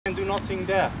nothing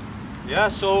there. Yeah,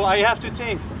 so I have to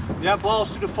think. Yeah,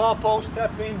 balls to the far post,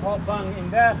 step in, hop bang in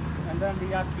there, and then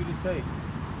react to the save.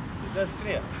 Is that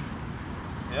clear?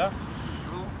 Yeah?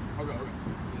 Okay.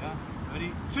 Yeah,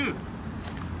 ready? 2.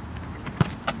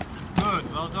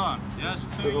 Good, well done. Yes,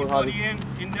 turn your body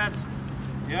in that.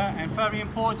 Yeah, and very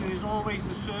important is always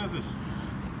the service.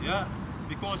 Yeah,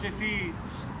 because if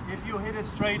you hit it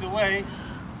straight away,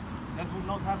 that would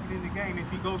not happen in the game if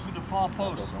he goes to the far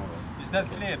post. Is that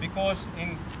clear? Because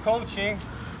in coaching,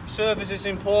 service is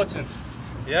important.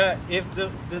 Yeah, if the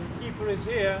keeper is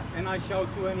here and I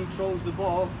shout to and he throws the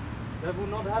ball, that would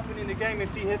not happen in the game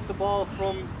if he hits the ball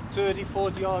from 30,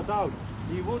 40 yards out.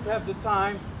 He would have the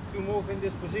time to move in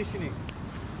this positioning.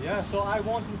 Yeah, so I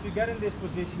want him to get in this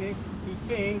positioning, to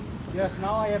think, yes,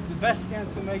 now I have the best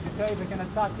chance to make the save, I can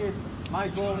attack it, my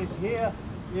goal is here,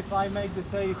 if I make the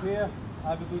save here, I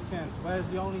have a good chance. Where's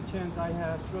the only chance I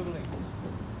have struggling?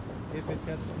 If it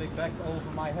gets flicked back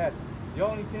over my head. The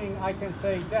only thing I can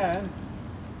say then,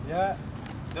 yeah,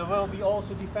 there will be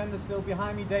also defenders still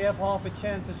behind me, they have half a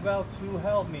chance as well to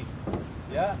help me.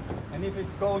 Yeah, and if it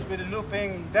goes with a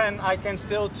looping, then I can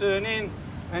still turn in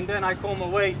and then I come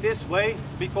away this way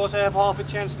because I have half a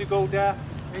chance to go there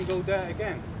and go there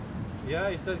again. Yeah,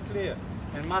 is that clear?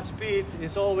 And match speed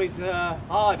is always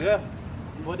harder,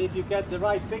 but if you get the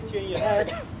right picture in your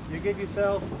head, you give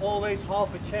yourself always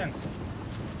half a chance.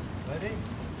 Ready?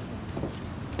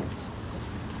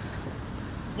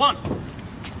 1.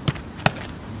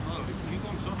 Oh, keep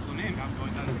on soft on him. I'm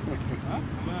going down. Huh?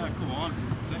 Come on,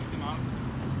 test him out.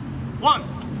 1.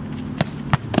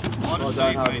 What a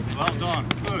save, mate. Well done.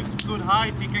 Good. Good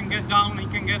height. He can get down, he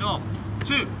can get up.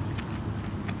 2.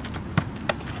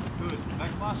 Good.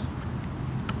 Back pass.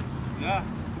 Yeah.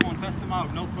 Come on, test him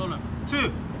out. No problem.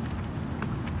 2.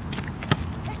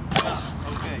 Yes.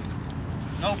 Okay.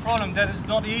 No problem. That is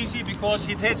not easy because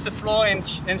it hits the floor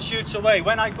and shoots away.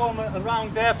 When I go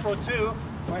around there for 2,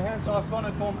 my hands are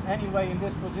gonna come anyway in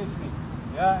this positioning.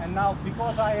 Yeah, and now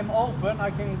because I am open,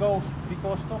 I can go,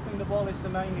 because stopping the ball is the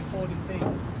main important thing.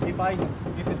 If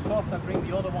it's soft, I bring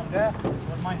the other one there,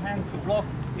 but my hand to block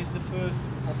is the first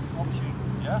option.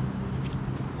 Yeah?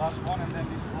 Last one and then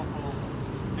this one will.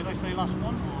 Did I say last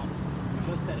one? Or?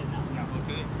 Just said it now. No.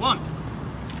 Okay. 1.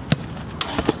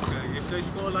 Okay, if they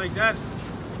score like that,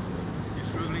 you're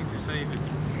struggling to save it.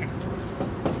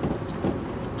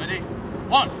 Ready?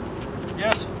 1.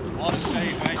 Yes. What a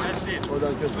save, mate. That's it. Well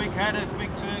done, Chris. Quick header, quick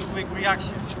turn, quick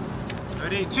reaction.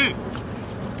 Ready? 2.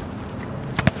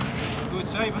 Good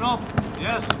saving up.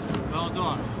 Yes. Well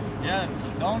done. Yeah.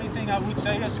 The only thing I would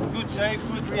say is good save,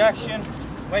 good reaction.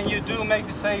 When you do make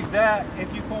the save there,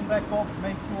 if you come back up,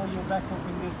 make sure you're back up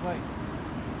in this way.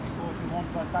 Because you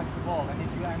want to attack the ball. And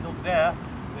if you end up there,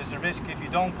 there's a risk if you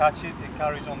don't catch it, it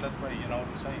carries on that way, you know what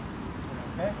I'm saying?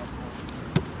 Okay?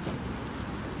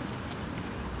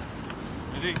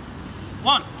 Ready?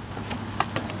 1.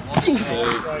 What a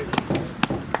save.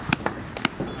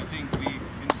 I think we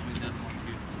finished with that one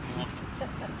here. Come on.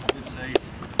 Good save.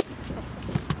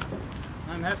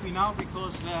 I'm happy now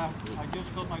because I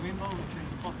just got my window in the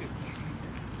pocket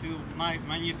to my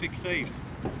magnific saves.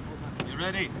 You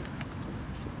ready?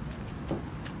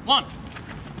 1.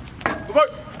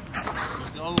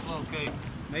 Okay.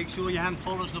 Make sure your hand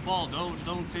follows the ball.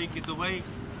 Don't take it away.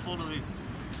 Follow it.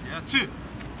 Yeah. 2.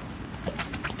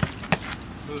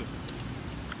 Good.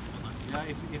 Yeah.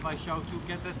 If I shout to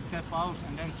get that step out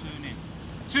and then turn in.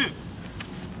 2.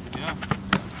 Yeah.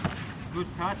 Good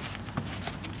catch.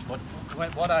 But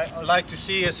what I like to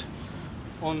see is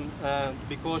on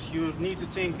because you need to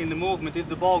think in the movement. If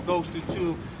the ball goes to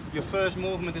 2, your first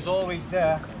movement is always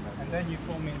there, and then you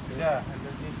come into there, and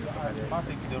that gives you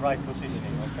automatically the right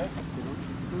positioning. Okay.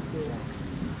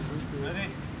 Ready?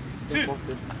 2.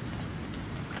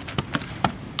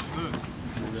 Good.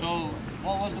 So,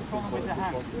 what was the problem with the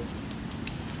hand?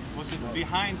 Was it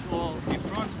behind or in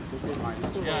front?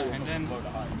 Yeah, and then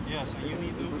yes, and you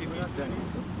need to if you turn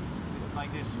it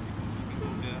like this, you can go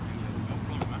there and then no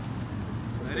problem. Huh?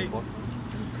 Ready?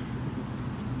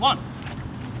 1.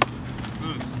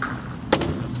 Good.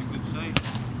 That's a good save.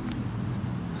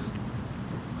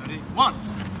 Ready? 1.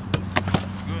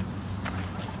 Good.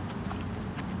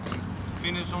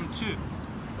 Finish on 2.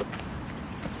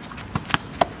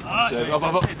 Ah,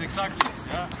 that's it, exactly.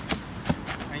 Yeah.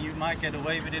 And you might get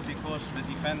away with it because the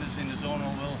defenders in the zone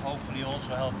will hopefully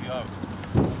also help you out.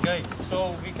 Okay,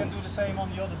 so we can do the same on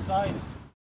the other side.